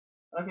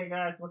Okay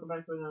guys, welcome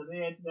back to another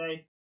video.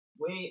 Today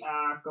we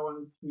are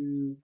going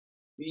to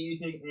be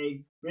using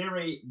a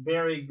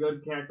very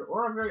good character,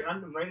 or a very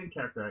underrated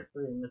character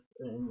actually in this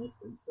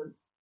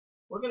instance.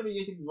 We're going to be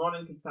using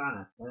Ronin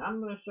Katana, and I'm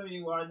going to show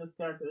you why this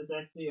character is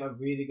actually a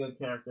really good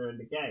character in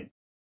the game.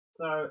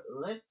 So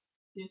let's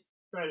get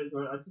straight into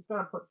it. I just got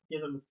to put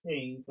together a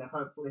team to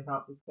hopefully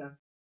help this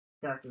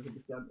character to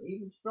become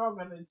even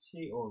stronger than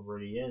she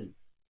already is.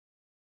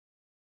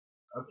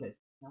 Okay,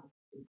 so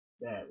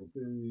that we'll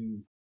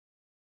do.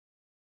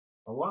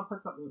 I want to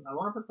put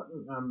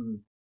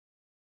something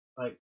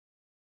like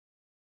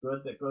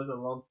good that goes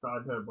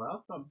alongside her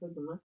well. So I'm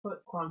thinking let's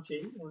put Quan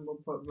Chi and we'll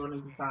put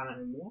Ronin Katana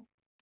in there.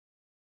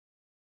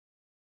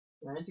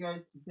 Now, as you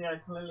guys can see, I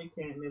clearly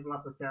can't level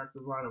up the character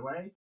right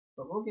away,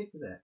 but we'll get to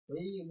that.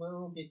 We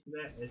will get to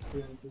that as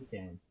soon as we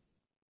can.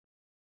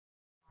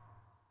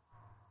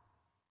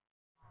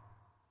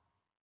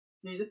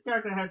 See, this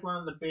character has one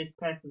of the best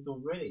passives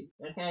already.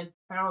 It has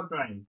Power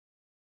Drain.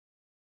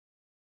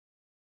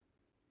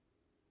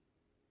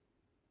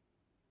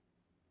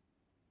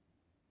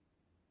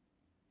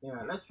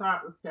 Yeah, let's try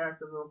out this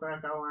character real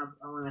quick.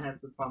 I wanna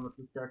have some fun with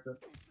this character.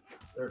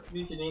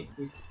 Fusion X,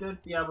 we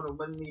should be able to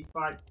win these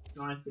fights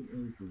nice and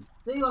easy.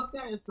 See, look,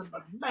 that is some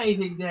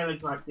amazing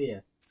damage right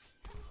there.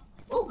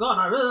 Oh god,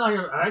 I really like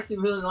her. I actually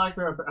really like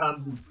her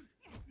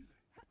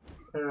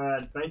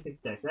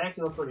basic stats. They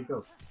actually look pretty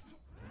cool.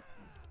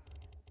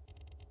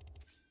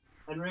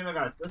 And remember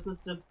guys, this is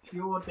just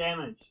pure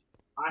damage.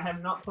 I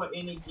have not put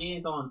any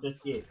gears on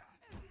just yet.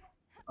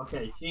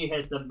 Okay, she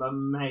has some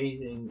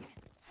amazing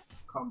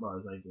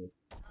combos, I guess.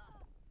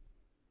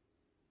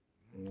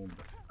 And,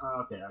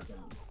 okay.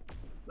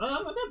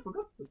 No, we're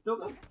good, we're still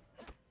good.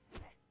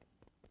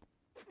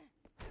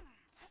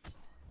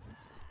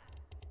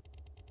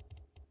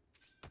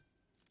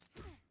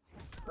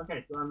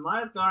 Okay, so I might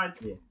have died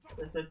here.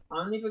 This is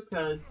only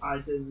because I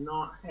did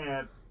not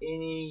have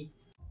any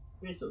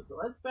specials. So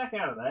let's back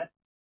out of that.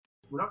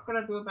 We're not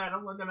gonna do a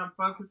battle, we're gonna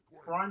focus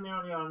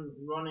primarily on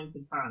Ronin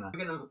Katana.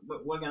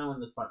 We're gonna win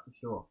this fight for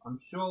sure. I'm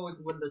sure we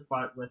can win this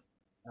fight with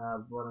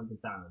Ronin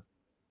Katana.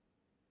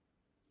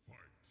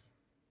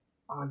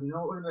 Oh, you know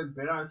what would have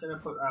been better? I should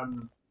have put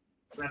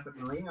Rapid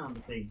Melina on the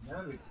team.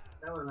 That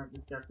would make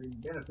this character even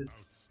better because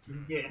you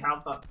can get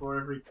health up for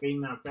every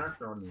female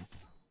character on there.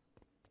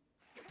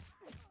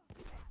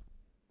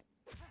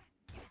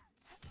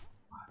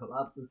 I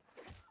love this.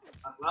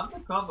 I love the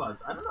combos.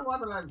 I don't know why,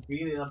 but I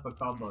really love the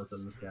combos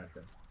on this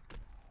character.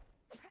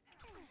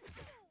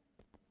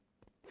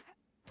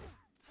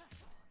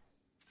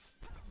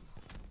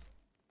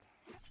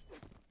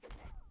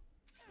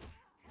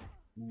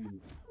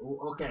 Ooh,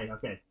 okay.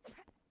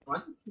 Well, I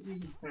just keep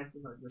using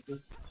passes like this. This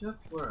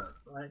just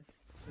works, right?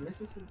 And let's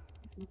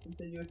just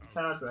continue with the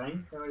power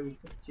drain. That way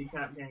she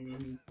can't gain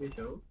any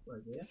specials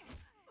right there.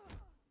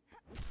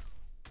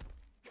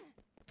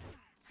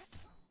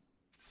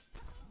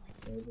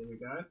 Okay, there we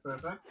go.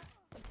 Perfect.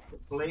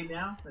 Bleed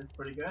now. That's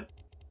pretty good.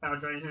 Power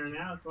drain her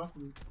now as well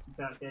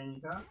without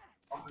gaining power.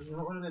 Oh, you know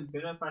what would have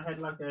been better if I had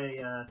like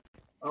a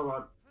oh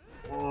god.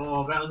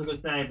 Oh, that was a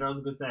good save.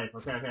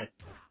 Okay.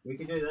 We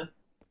can do this.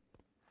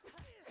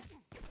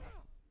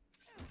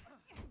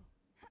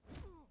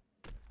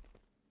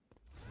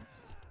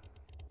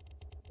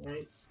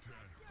 Okay.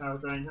 Power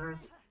drain her.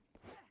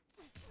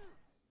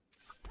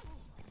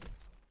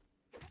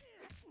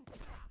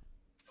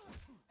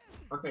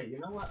 Okay, you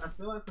know what? I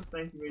feel like for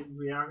safety reasons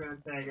we are going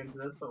to tag into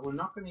this, but we're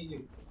not going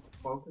to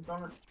focus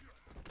on it.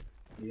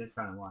 Yeah, that's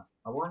kind of why.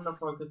 I wanted to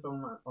focus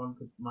on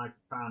my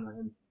katana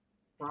and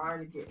try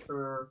to get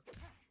her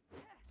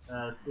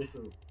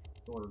special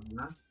sort of, you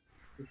know?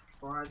 Just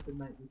try to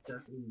make this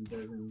stuff even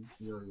better than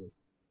really is.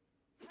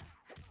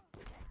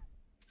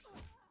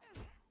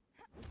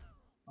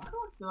 Why do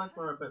I feel like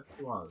we're a bit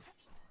slow?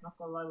 Not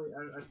gonna lie,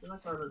 I feel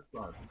like we're a bit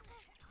slow.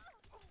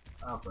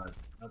 Oh, right.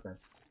 Okay.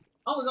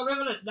 Oh, we got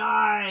Revenant!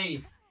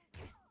 Nice!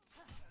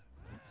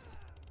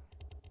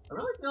 I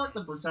really feel like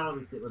the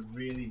brutality set would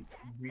really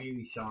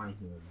shine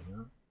here, you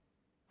know?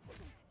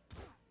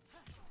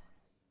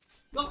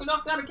 Look, we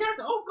knocked out a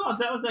character! Oh god,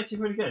 that was actually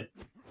pretty good.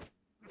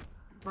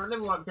 For a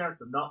level 1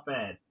 character, not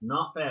bad.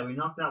 Not bad, we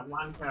knocked out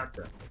one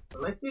character.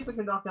 But let's see if we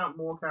can knock out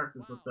more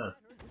characters with this.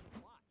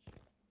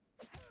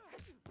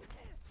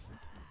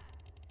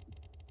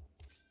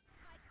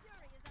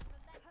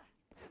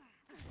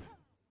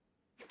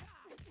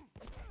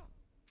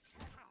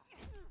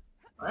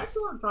 I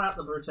actually want to try out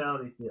the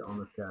brutality set on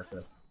this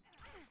character.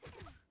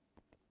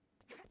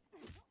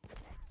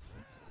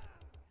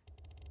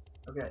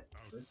 Okay,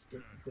 let's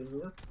just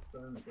continue this.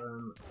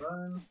 Boom.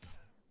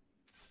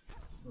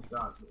 Oh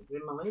god,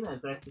 Melina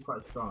is actually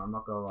quite strong, I'm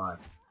not gonna lie.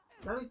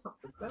 It's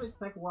gonna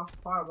take quite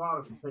a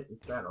while to complete this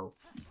battle.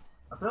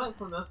 I feel like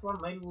for this one,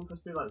 maybe we'll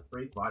just do like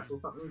 3 fights or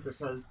something,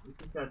 because it's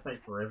just gonna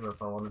take forever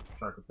if I wanted to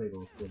try to complete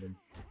all 7.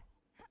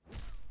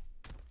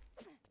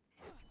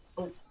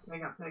 Oh,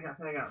 tag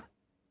out.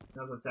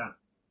 Another chance.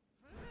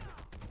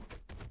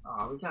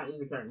 Oh, we can't use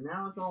the character.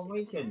 Now it's all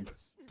weakened.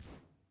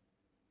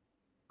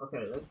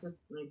 Okay, let's just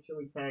make sure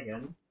we tag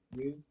in.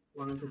 Use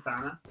Ronin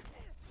Katana.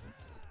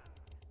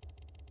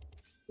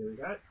 Here we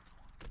go.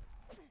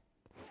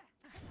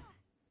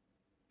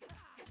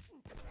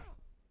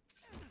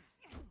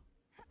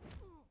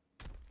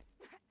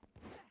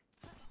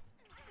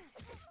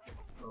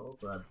 Oh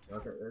god.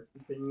 Okay, let's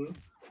continue.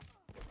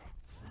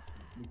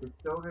 We can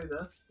still do this.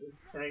 Let's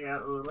tag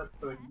out a little bit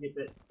so we can get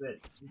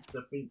that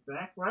defense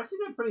back. We're actually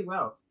doing pretty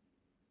well.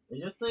 And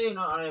just so you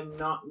know, I am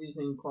not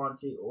using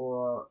Quanchi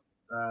or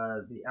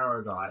the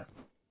arrow guy.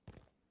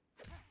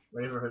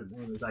 Whatever his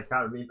name is, I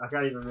can't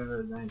even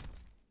remember his name.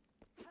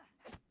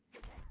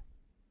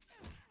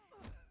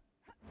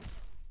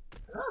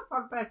 Another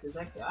fun fact is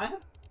actually I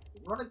have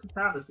Roderick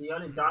Katana, the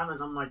only diamond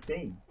on my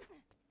team.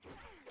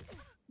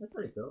 That's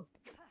pretty cool.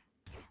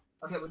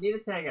 Okay, we need to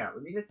tag out.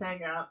 We need to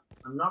tag out.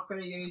 I'm not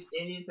going to use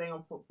anything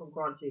from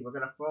Quanchi. We're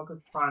going to focus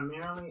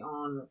primarily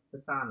on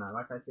Katana,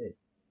 like I said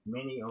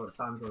many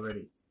times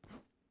already.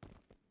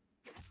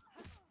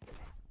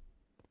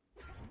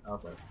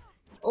 Okay.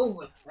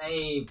 Oh, a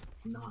save!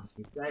 Nice,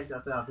 we saved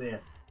ourselves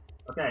there.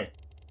 Okay,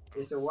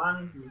 there's a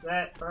one, use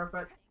that,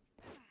 perfect.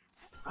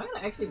 I'm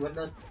gonna actually win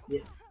this.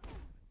 Yeah.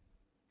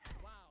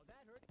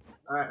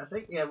 Alright, I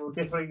think, yeah, we'll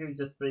definitely do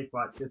just 3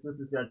 fights, because this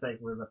is gonna take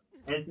forever.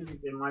 As you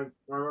can see, my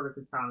Roderick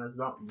Katana is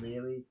not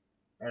really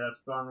at a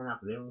strong enough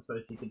level so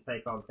she can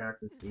take on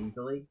characters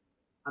easily.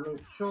 I mean,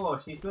 sure,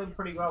 she's doing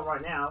pretty well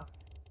right now,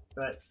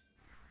 but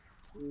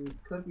it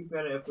could be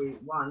better if we,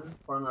 1,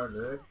 promoted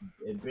her,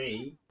 and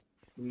B,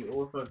 we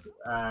also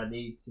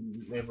need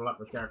to level up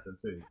the character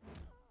too.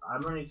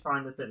 I'm only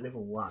trying this at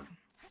level 1.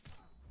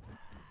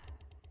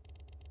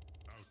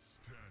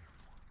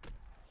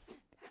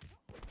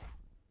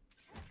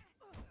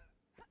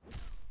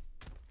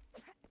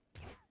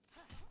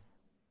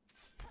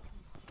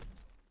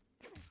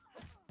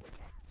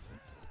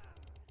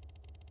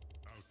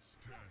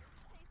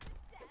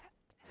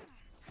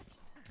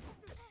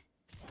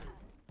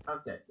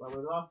 Okay, well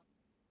we lost.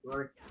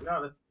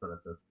 No, let's put it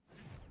this.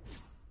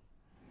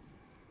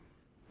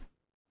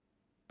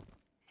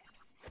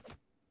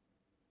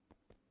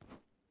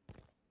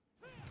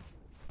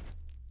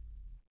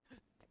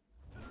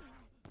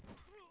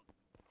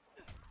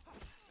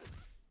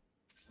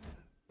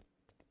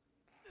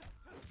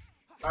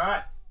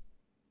 Alright.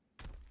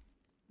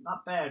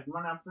 Not bad.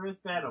 Won our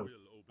first battle.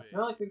 I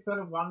feel like we could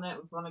have won that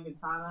with Roderick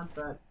Katana,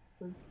 but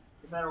the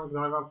battle was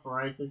going on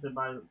for ages and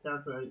my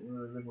character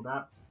was leveled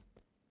up.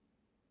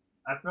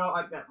 I felt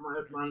like that might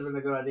have been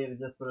a good idea to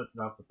just put it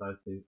off with those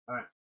two.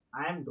 Alright.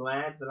 I am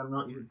glad that I'm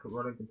not using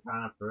Roderick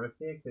Katana first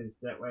here, because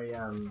that way,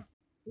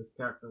 this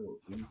character will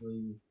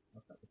easily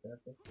lock up the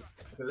character.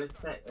 Okay,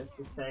 let's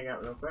just tag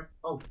out real quick.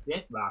 Oh,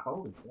 Deathmark,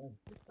 holy shit.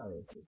 This guy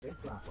is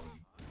Deathmark on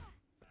him.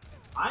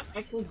 I'm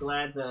actually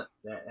glad that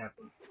that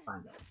happened.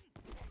 Find out.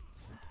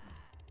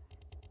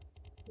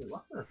 Wait,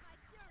 what's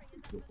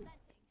this?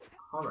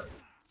 Horror.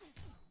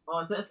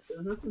 Oh, this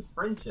is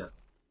friendship.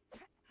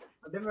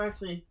 I've never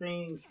actually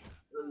seen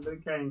Liu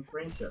Kang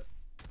friendship.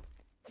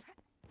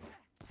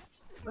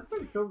 That's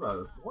pretty cool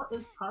though. What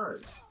is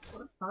courage? What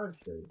does courage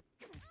do?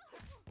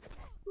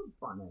 We'll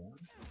find that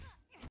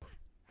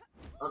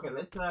out. Okay,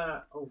 let's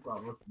oh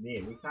god, what's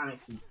there? We can't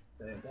actually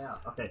say it out.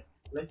 Okay,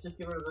 let's just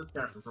get rid of this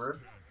character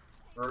first.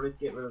 Or let's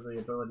get rid of the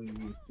ability to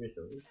use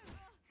specials.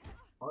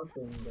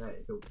 Hoping that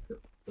it'll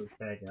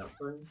tag out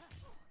soon.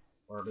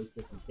 Or at least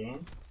if we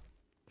can.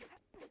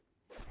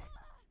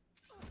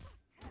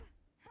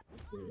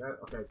 There we go.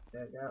 Okay,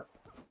 tag out.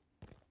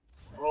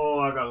 Oh,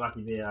 I got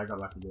lucky there.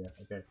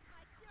 Okay.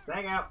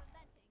 Tag out.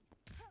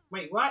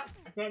 Wait, what?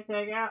 I can't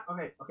tag out?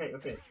 Okay.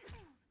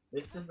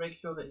 Let's just make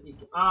sure that he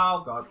can.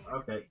 Oh god,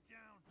 okay.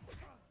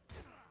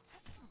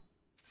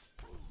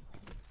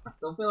 I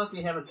still feel like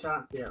we have a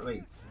chance here at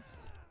least.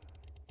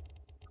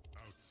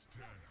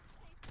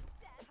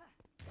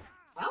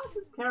 How is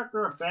this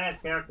character a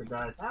bad character,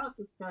 guys? How is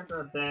this character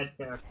a bad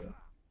character?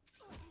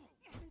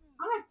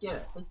 I don't get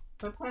it.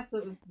 Her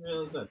passive is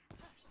really good.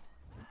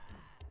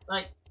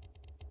 Like,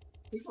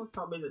 people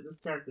tell me that this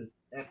character is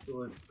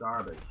absolute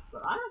garbage,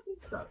 but I don't think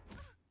so.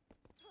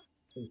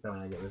 Please tell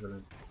me I get rid of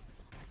it.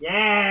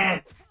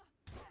 Yes!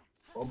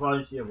 Or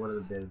bonus shield, one of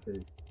the better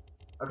two.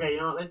 Okay, you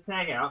know what? Let's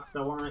tag out,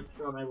 so I want to make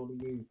sure I'm able to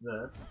use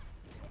this.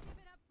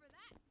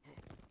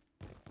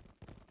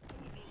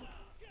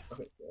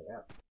 Okay, tag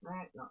out.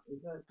 Right, not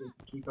use that. We can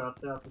keep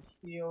ourselves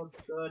a shield.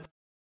 Good.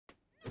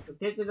 As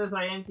tempted as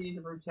I am to use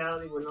the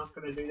brutality, we're not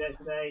going to do that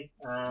today.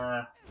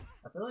 I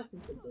feel like we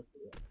could just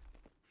do it.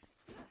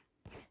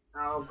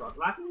 Oh god,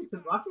 lucky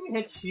we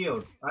had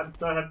shield. I'm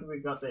so happy we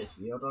got that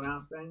shield on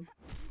our thing.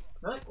 I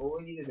feel like all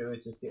we need to do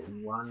is just get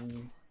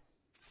one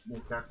more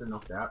character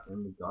knocked out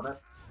and we got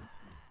it.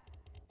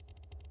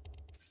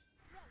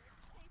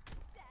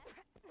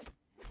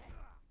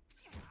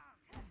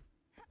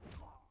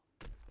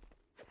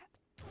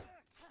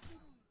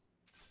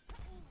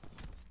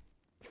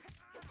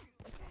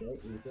 Okay,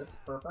 use this.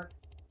 Perfect.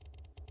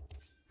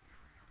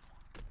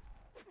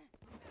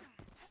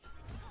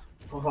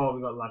 Oh,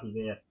 we got lucky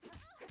there.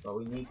 But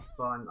we need to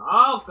find.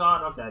 Oh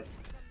god, okay.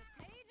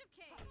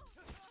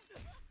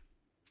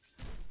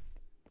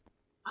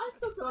 I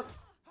still got.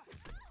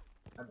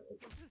 Okay.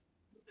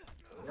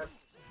 Yep.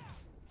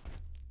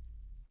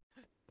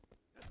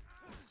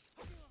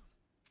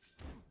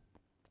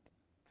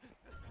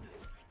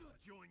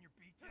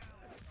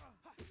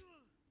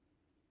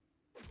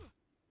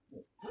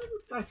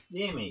 guy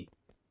steer me?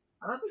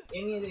 I don't think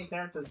any of the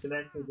characters could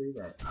actually do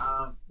that.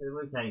 They're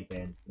Liu Kang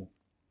fans. Yeah.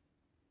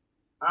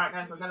 Alright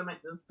guys, we're gonna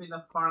make this be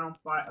the final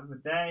fight of the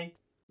day.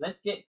 Let's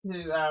get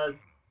to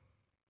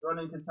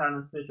Ronin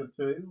Katana Special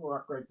 2. We'll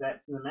upgrade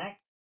that to the max.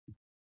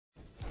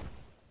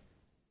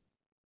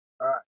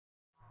 Alright.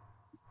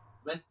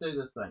 Let's do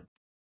this thing.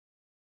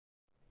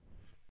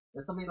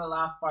 This will be the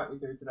last fight we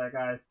do today,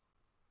 guys.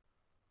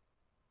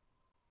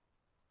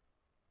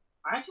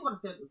 I actually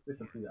want to set the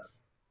Special 2 though.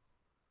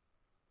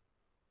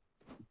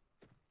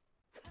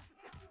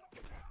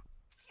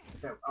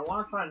 Okay, I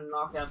want to try and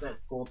knock out that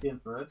Scorpion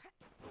first.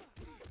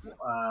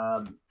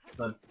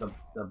 The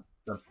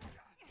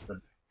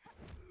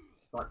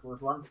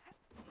Structureless one.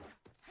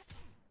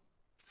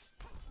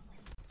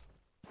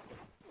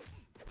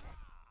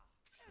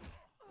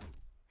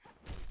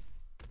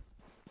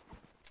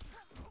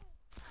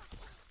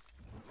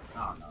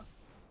 Oh no.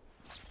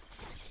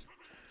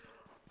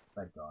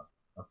 Thank God.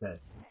 Okay.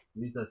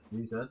 Use this.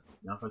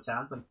 Now for a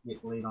chance to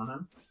get the lead on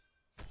him.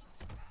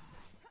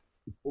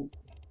 Ooh.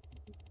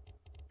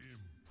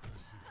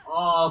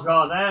 Oh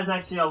God, that is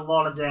actually a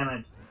lot of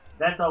damage.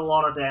 That's a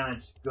lot of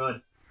damage.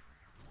 Good.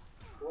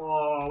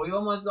 Oh, we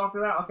almost knocked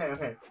it out.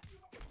 Okay.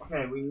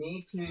 Okay, we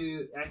need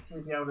to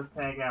actually be able to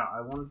tag out.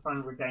 I want to try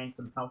and regain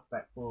some health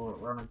back for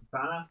Ronin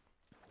Katana.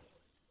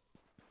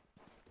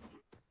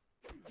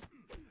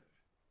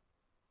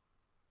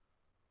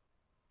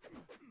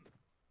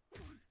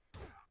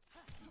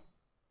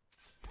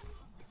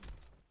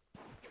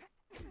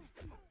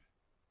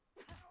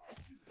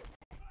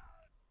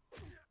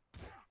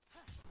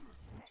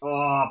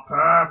 Oh,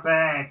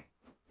 perfect!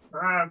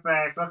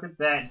 Perfect! Look at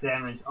that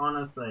damage,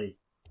 honestly.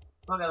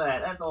 Look at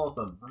that, that's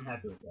awesome. I'm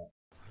happy with that.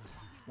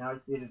 Now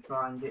it's here to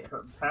try and get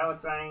her power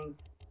drain.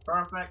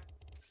 Perfect.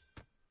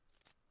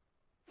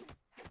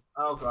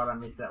 Oh God, I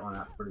missed that one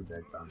up pretty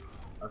big time.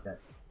 Okay.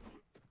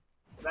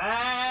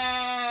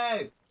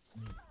 No!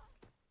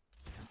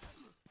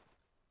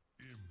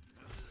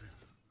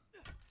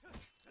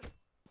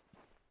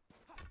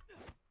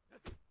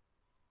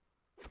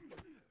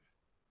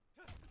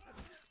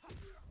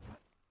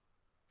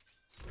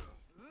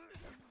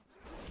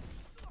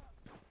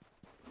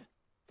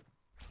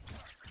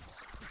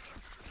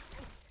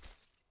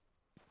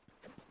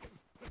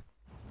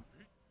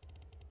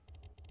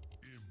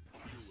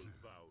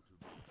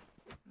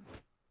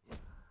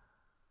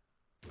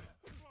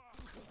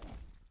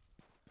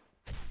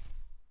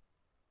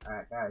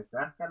 Alright guys,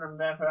 that's gonna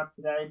wrap it up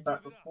today,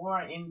 but before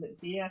I end it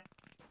here,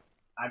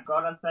 I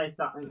gotta say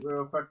something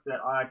real quick that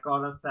I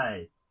gotta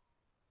say.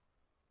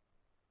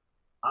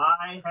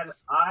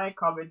 I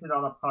commented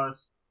on a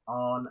post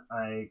on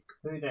a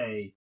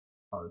Kude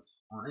post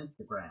on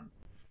Instagram.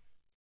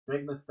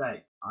 Big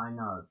mistake, I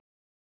know.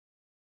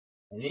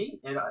 And he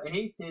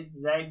said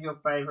name your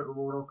favorite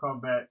Mortal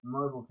Kombat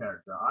mobile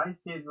character. I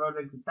said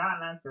Ronin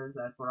Katana because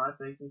that's what I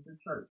think is the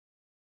truth.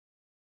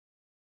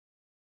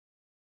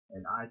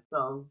 And I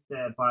still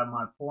stand by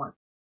my point.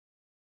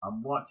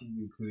 I'm watching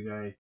you,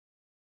 Kude.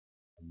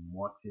 I'm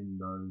watching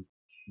those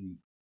cheeks.